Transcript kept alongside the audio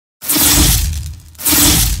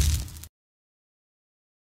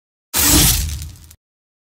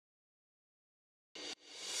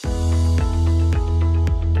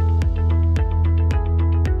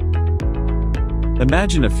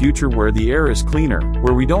Imagine a future where the air is cleaner,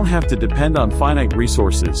 where we don't have to depend on finite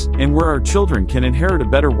resources, and where our children can inherit a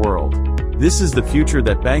better world. This is the future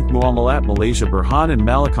that Bank Muamalat Malaysia Berhad and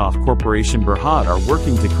Malakoff Corporation Berhad are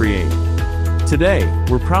working to create. Today,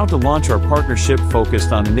 we're proud to launch our partnership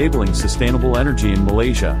focused on enabling sustainable energy in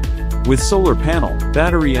Malaysia. With solar panel,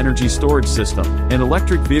 battery energy storage system, and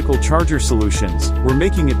electric vehicle charger solutions, we're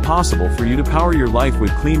making it possible for you to power your life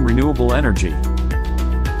with clean renewable energy.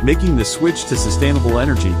 Making the switch to sustainable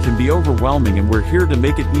energy can be overwhelming, and we're here to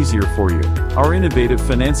make it easier for you. Our innovative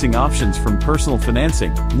financing options from personal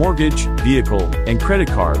financing, mortgage, vehicle, and credit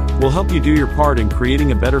card will help you do your part in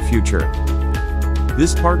creating a better future.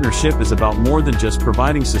 This partnership is about more than just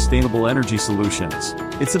providing sustainable energy solutions.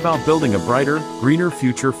 It's about building a brighter, greener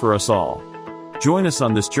future for us all. Join us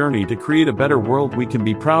on this journey to create a better world we can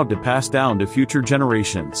be proud to pass down to future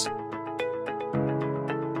generations.